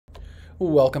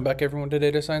Welcome back everyone to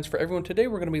Data Science for Everyone. Today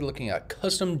we're going to be looking at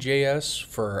CustomJS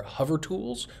for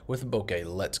HoverTools with Bokeh.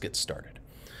 Let's get started.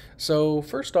 So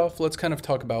first off, let's kind of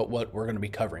talk about what we're going to be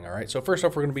covering, all right? So first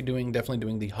off, we're going to be definitely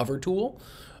doing the hover tool,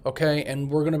 okay? And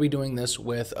we're going to be doing this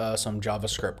with some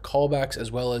JavaScript callbacks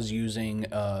as well as using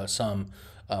some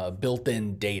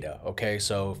built-in data, okay?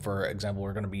 So for example,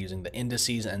 we're going to be using the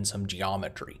indices and some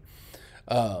geometry.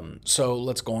 So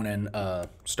let's go in and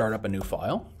start up a new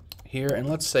file here, and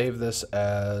let's save this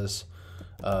as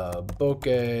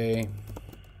bokeh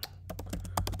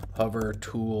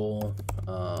HoverTool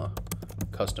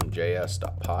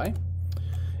CustomJS.py,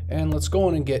 and let's go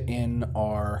in and get in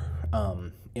our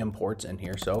imports in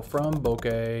here. So from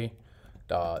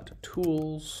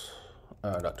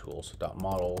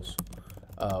bokeh.tools.models,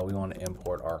 we want to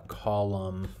import our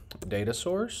column data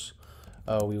source.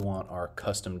 We want our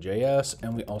CustomJS,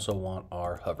 and we also want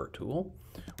our hover tool.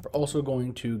 We're also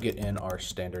going to get in our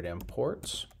standard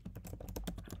imports,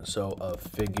 so of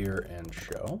figure and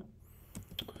show.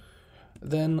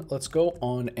 Then let's go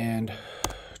on and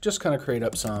just kind of create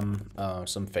up some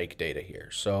fake data here.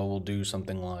 So we'll do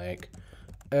something like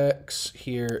X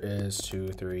here is 2,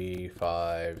 3,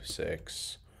 5,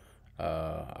 6,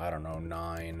 I don't know,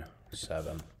 9,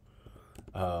 7.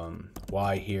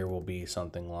 Y here will be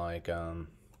something like, I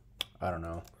don't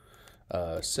know,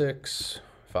 6,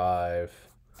 5,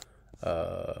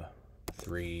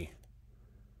 3,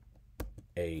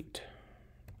 8,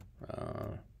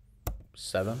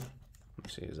 7.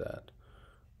 Let's see, is that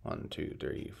 1, 2,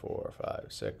 3, 4, 5,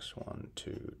 6, 1,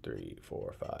 2, 3,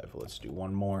 4, 5. Let's do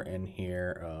one more in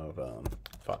here of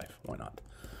 5. Why not?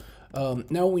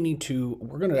 Now we're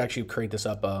going to actually create this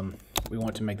up. We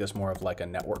want to make this more of like a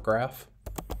network graph.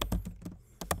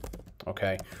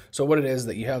 Okay, so what it is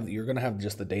that you're going to have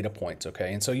just the data points,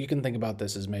 okay? And so you can think about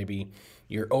this as maybe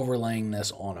you're overlaying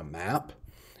this on a map,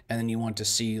 and then you want to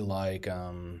see like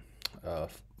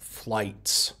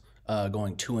flights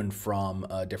going to and from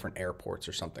different airports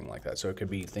or something like that. So it could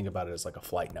be, think about it as like a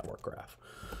flight network graph.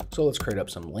 So let's create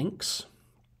up some links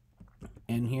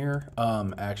in here.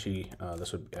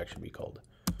 This would actually be called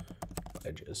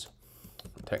edges,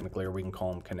 technically, or we can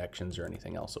call them connections or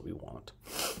anything else that we want.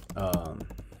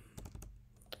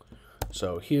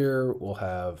 So here we'll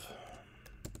have,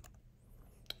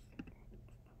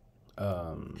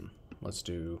 let's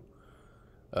do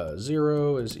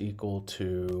 0 is equal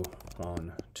to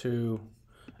 1, 2.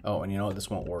 Oh, and you know what? This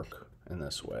won't work in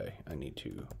this way. I need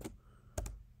to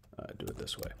do it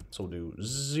this way. So we'll do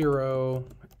 0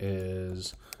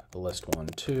 is the list 1,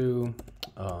 2.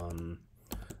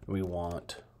 We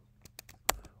want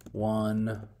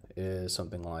 1 is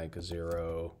something like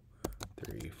 0,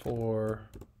 3, 4.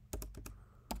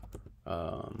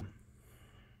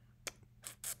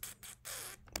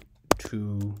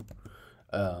 2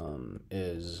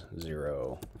 is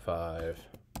 0, 5.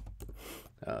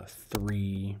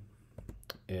 3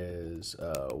 is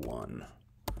 1,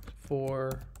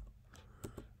 4.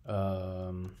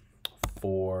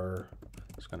 4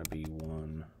 is going to be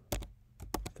 1,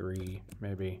 3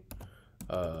 maybe,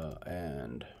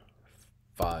 and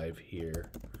 5 here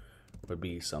would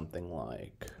be something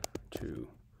like 2,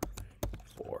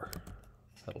 4.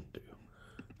 That'll do.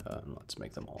 Let's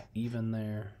make them all even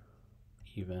there.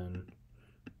 Even.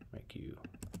 Make you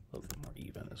a little bit more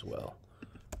even as well.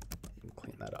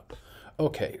 Clean that up.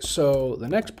 Okay, so the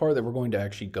next part that we're going to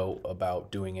actually go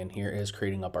about doing in here is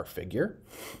creating up our figure.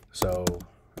 So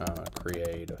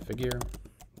create a figure.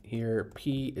 Here,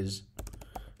 P is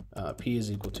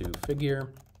equal to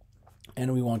figure,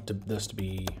 and we want this to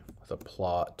be the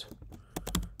plot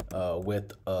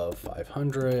width of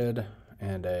 500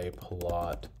 and a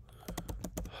plot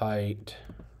height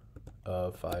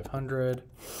of 500.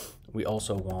 We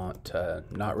also want to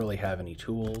not really have any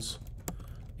tools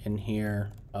in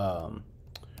here.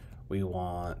 We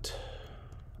want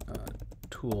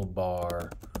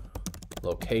toolbar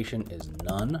location is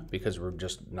none because we're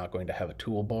just not going to have a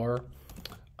toolbar.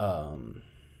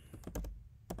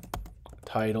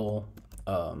 Title,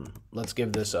 let's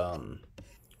give this a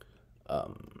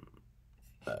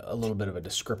little bit of a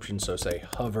description. So say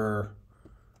hover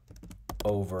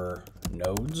over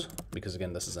nodes, because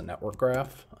again, this is a network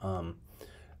graph.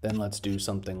 Then let's do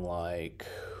something like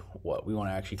what we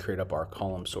want to actually create up our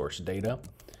column source data.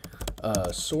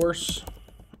 Source,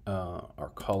 our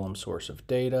column source of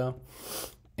data.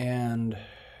 And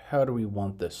how do we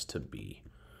want this to be?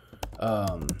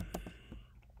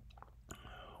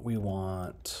 We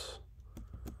want,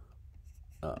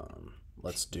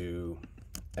 let's do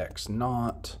x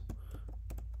naught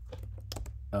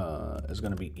is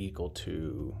going to be equal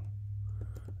to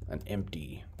an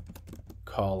empty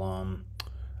column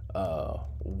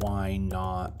y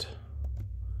not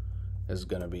is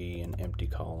going to be an empty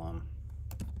column.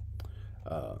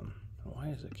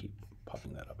 Why does it keep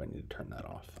popping that up? I need to turn that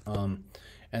off. And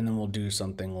then we'll do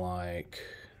something like,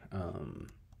 oh,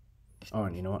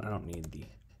 and you know what? I don't need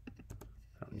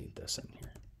this in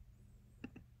here.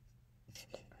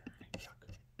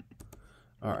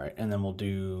 All right, and then we'll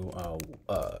do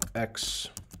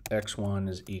x1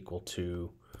 is equal to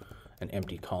an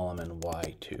empty column, and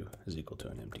y2 is equal to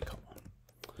an empty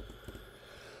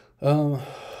column.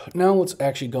 Now let's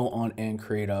actually go on and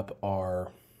create up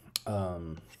our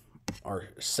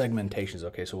segmentations.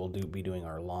 Okay, so we'll be doing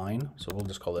our line. So we'll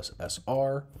just call this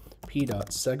sr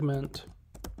p.segment.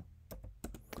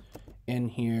 In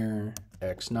here,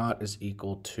 x naught is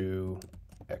equal to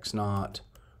x naught,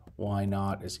 y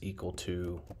naught is equal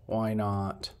to y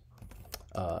naught,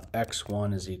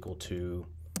 x1 is equal to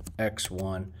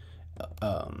x1,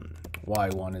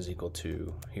 y1 is equal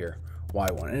to here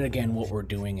y1. And again, what we're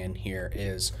doing in here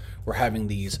is we're having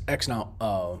these x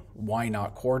naught, y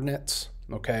naught coordinates,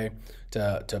 okay,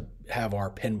 to have our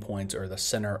pinpoints or the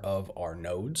center of our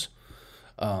nodes.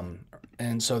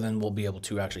 And so then we'll be able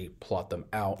to actually plot them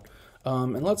out.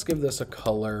 And let's give this a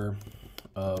color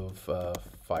of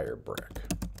fire brick.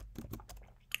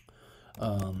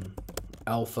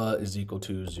 Alpha is equal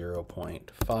to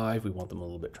 0.5. We want them a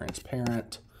little bit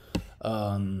transparent.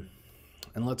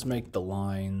 And let's make the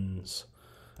lines,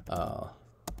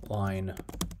 line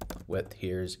width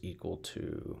here is equal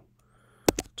to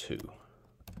 2.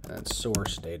 And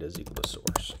source data is equal to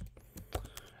source.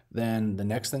 Then the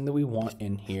next thing that we want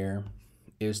in here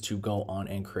is to go on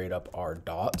and create up our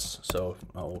dots. So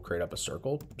we'll create up a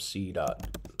circle,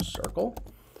 c.circle.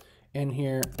 And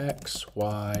here, x,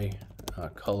 y,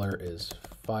 color is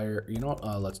fire. You know what?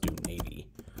 Let's do navy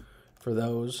for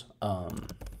those.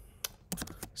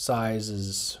 Size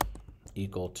is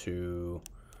equal to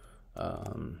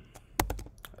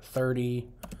 30.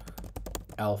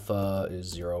 Alpha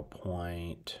is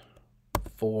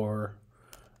 0.4.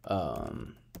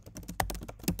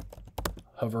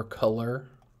 Hover color.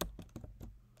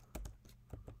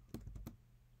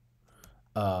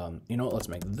 You know what? Let's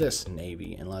make this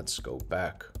navy, and let's go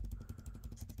back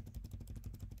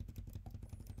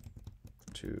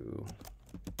to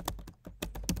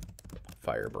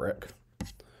fire brick.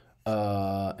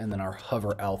 And then our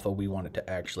hover alpha, we want it to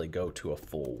actually go to a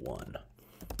full 1.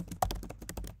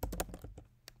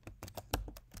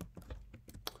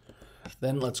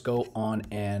 Then let's go on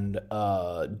and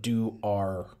do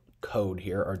our code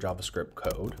here, our JavaScript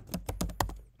code.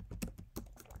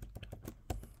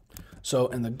 So,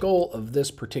 and the goal of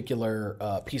this particular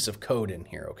piece of code in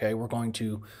here, okay, we're going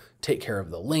to take care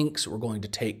of the links. We're going to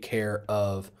take care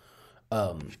of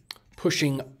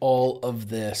pushing all of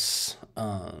this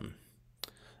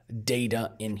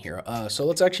data in here. So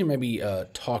let's actually maybe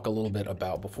talk a little bit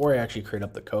about, before I actually create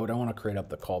up the code, I want to create up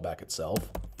the callback itself.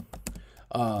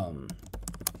 And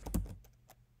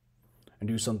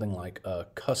do something like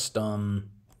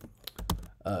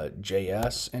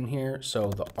CustomJS in here.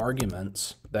 So the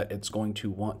arguments that it's going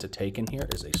to want to take in here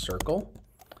is a circle.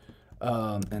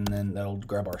 And then that'll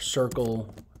grab our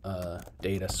circle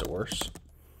data source.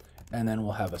 And then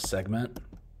we'll have a segment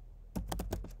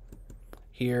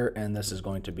here, and this is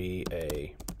going to be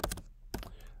a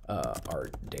our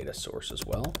data source as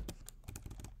well.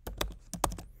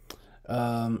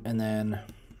 And then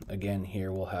again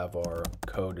here we'll have our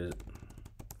code.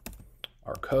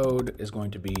 Our code is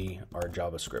going to be our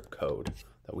JavaScript code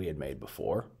that we had made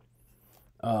before.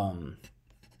 And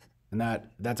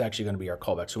that's actually going to be our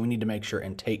callback. So we need to make sure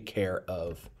and take care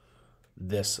of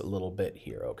this little bit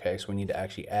here, okay? So we need to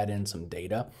actually add in some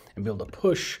data and be able to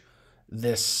push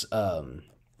this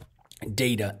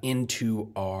data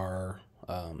into our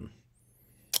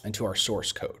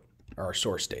source code, or our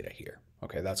source data here.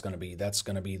 Okay, that's going to be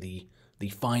the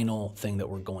final thing that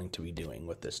we're going to be doing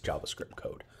with this JavaScript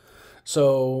code.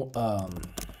 So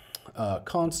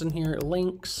constant here,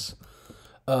 links,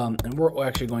 and we're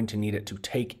actually going to need it to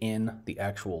take in the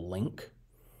actual link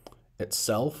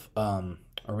itself, or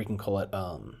we can call it,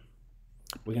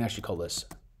 we can actually call this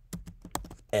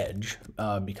edge,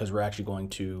 because we're actually going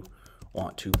to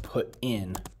want to put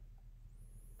in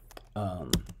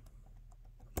the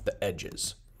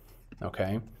edges,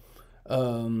 okay?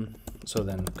 So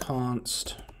then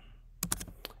const,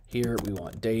 here we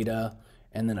want data,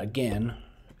 and then again,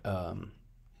 all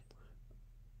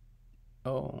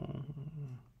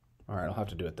right, I'll have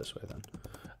to do it this way then.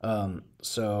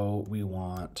 So we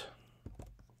want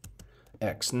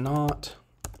x naught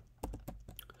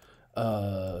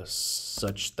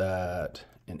such that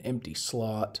an empty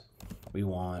slot. We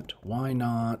want y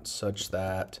naught such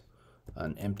that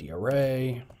an empty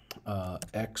array,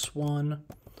 x1,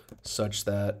 such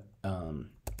that an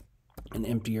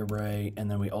empty array,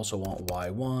 and then we also want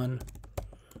y1,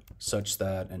 such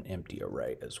that an empty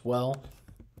array as well.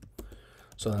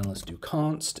 So then let's do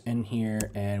const in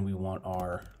here, and we want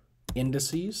our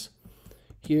indices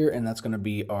here, and that's going to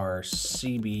be our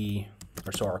CB,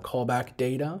 or so our callback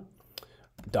data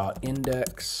dot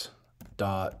index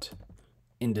dot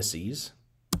indices.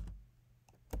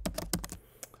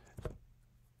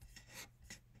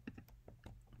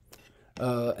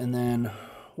 And then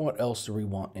what else do we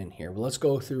want in here? Well, let's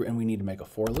go through and we need to make a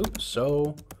for loop.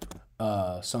 So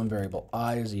some variable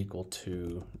I is equal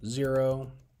to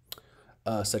 0,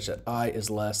 such that I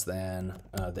is less than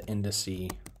the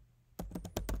indice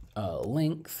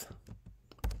length.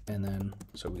 And then,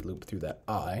 so we loop through that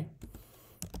I.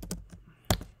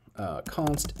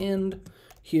 Const end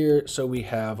here, so we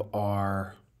have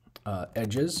our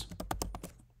edges.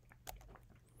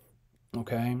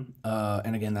 Okay,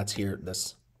 and again, that's here,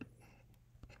 this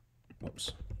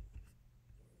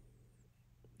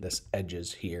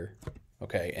edges here.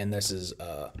 Okay, and this is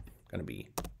going to be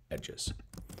edges.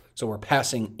 So we're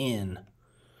passing in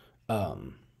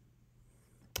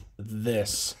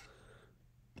this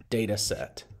data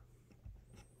set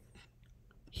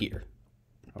here.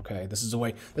 Okay, this is a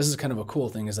way, this is kind of a cool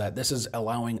thing, is that this is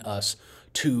allowing us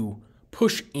to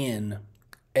push in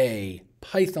a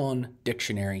Python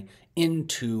dictionary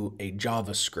into a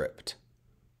JavaScript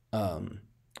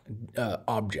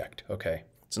object. Okay,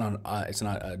 it's not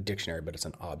a dictionary, but it's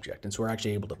an object, and so we're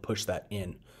actually able to push that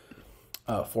in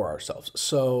for ourselves.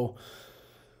 So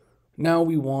now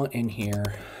we want in here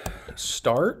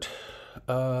start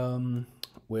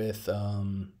with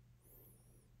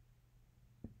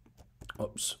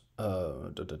let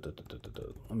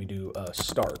me do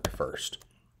start first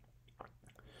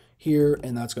here,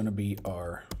 and that's going to be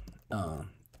our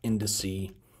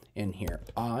indice in here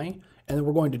I, and then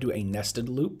we're going to do a nested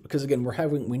loop, because again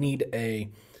we need a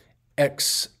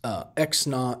x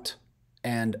naught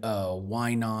and a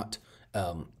y naught,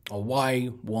 a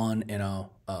y1 and a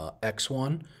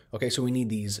x1. Okay, so we need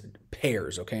these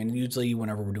pairs. Okay, and usually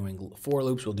whenever we're doing for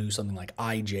loops, we'll do something like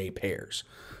ij pairs.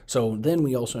 So then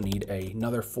we also need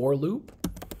another for loop.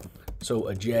 So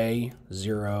a j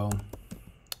 0,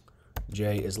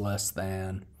 j is less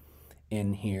than,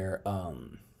 in here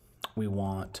we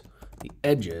want the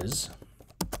edges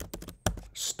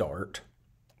start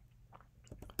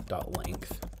dot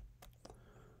length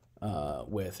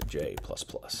with j plus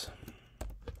plus.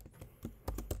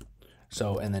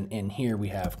 So, and then in here we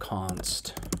have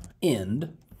const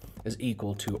end is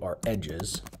equal to our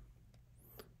edges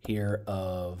here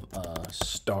of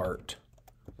start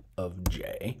of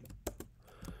j.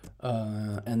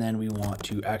 And then we want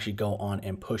to actually go on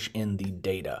and push in the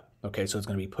data. Okay, so it's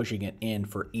going to be pushing it in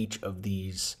for each of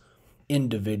these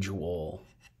individual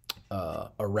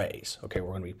arrays. Okay,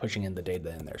 we're going to be pushing in the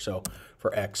data in there. So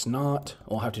for x naught,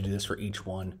 we'll have to do this for each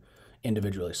one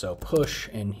individually. So push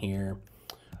in here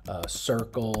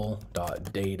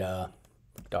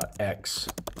circle.data.x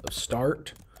of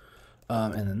start.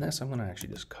 And then this, I'm going to actually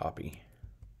just copy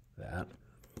that,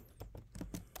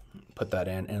 put that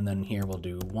in, and then here we'll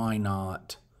do y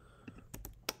naught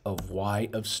of y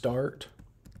of start.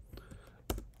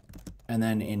 And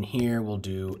then in here we'll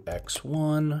do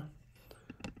x1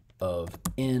 of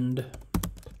end,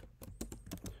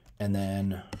 and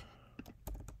then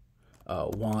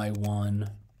y1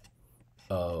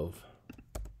 of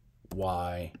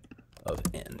y of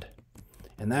end.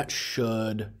 And that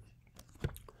should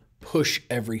push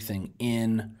everything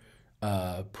in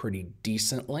pretty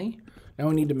decently. Now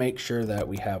we need to make sure that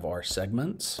we have our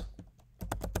segments,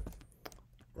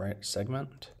 right?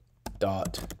 Segment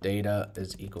dot data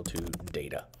is equal to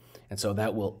data. And so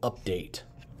that will update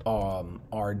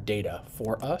our data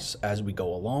for us as we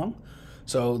go along.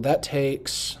 So that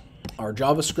takes our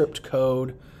JavaScript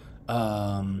code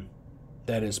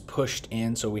that is pushed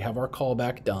in. So we have our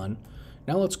callback done.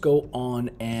 Now let's go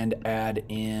on and add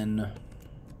in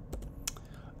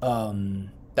the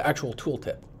actual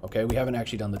tooltip. Okay, we haven't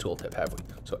actually done the tooltip, have we?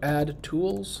 So add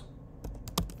tools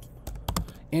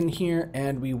in here,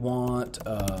 and we want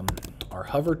our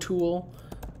HoverTool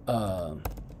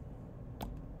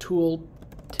tool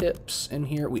tips in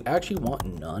here. We actually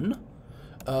want none,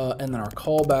 and then our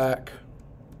callback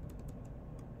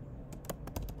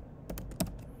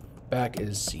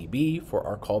is CB for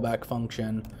our callback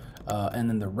function, and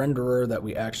then the renderer that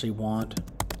we actually want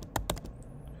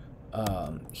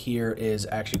here is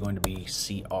actually going to be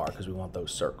CR, because we want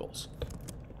those circles.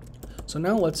 So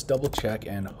now let's double check,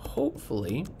 and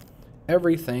hopefully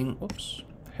everything,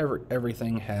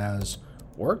 everything has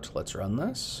worked. Let's run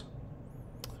this.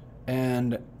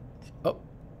 And, oh,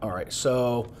 all right,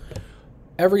 so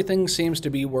everything seems to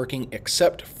be working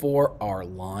except for our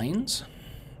lines.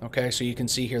 Okay, so you can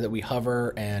see here that we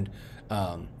hover and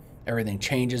everything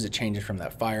changes. It changes from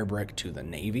that fire brick to the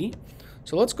navy.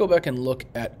 So let's go back and look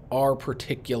at our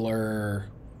particular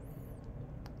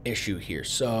issue here.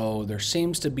 So there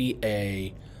seems to be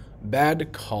a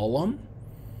bad column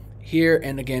here,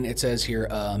 and again it says here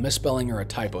misspelling or a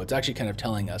typo. It's actually kind of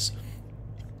telling us,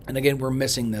 and again we're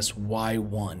missing this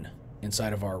Y1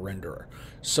 inside of our renderer.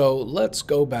 So let's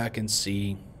go back and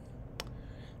see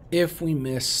if we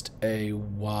missed a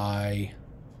Y1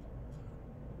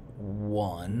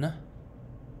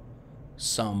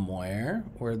 somewhere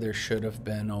where there should have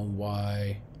been a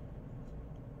Y1.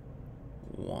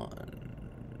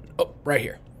 Oh, right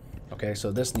here. Okay,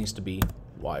 so this needs to be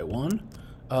Y1,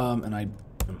 and I'm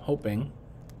hoping,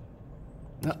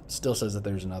 no, still says that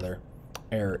there's another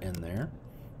error in there.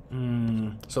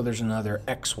 So there's another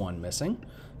X1 missing.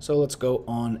 So let's go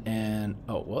on and,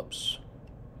 oh, whoops.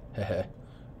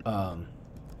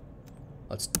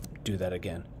 Let's do that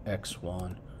again.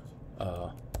 X1,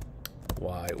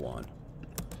 Y1.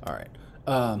 All right.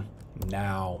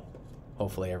 Now,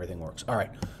 hopefully everything works. All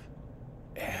right.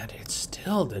 And it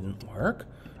still didn't work.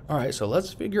 All right, so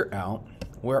let's figure out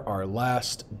where our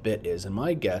last bit is. And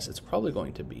my guess, it's probably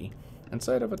going to be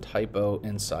inside of a typo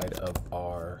inside of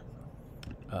our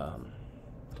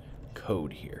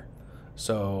code here.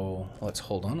 So let's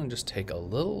hold on and just take a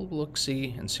little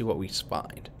look-see and see what we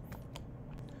find.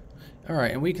 All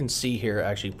right, and we can see here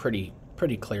actually pretty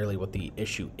clearly what the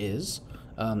issue is.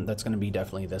 That's going to be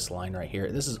definitely this line right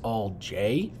here. This is all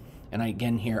J, and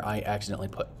again here I accidentally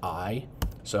put I,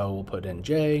 so we'll put in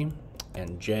J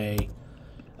and J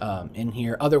in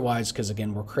here. Otherwise, because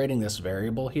again we're creating this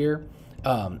variable here,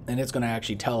 and it's going to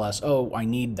actually tell us, oh, I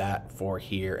need that for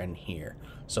here and here.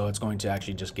 So it's going to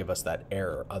actually just give us that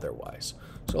error otherwise.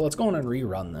 So let's go on and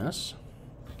rerun this.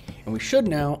 And we should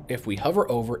now, if we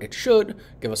hover over, it should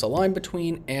give us a line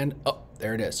between, and oh,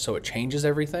 there it is. So it changes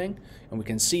everything. And we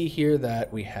can see here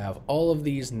that we have all of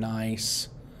these nice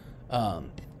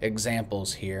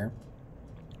examples here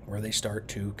where they start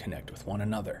to connect with one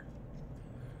another.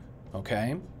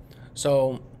 Okay,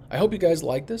 so I hope you guys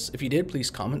liked this. If you did, please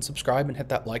comment, subscribe, and hit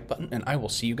that like button, and I will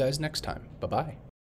see you guys next time. Bye-bye.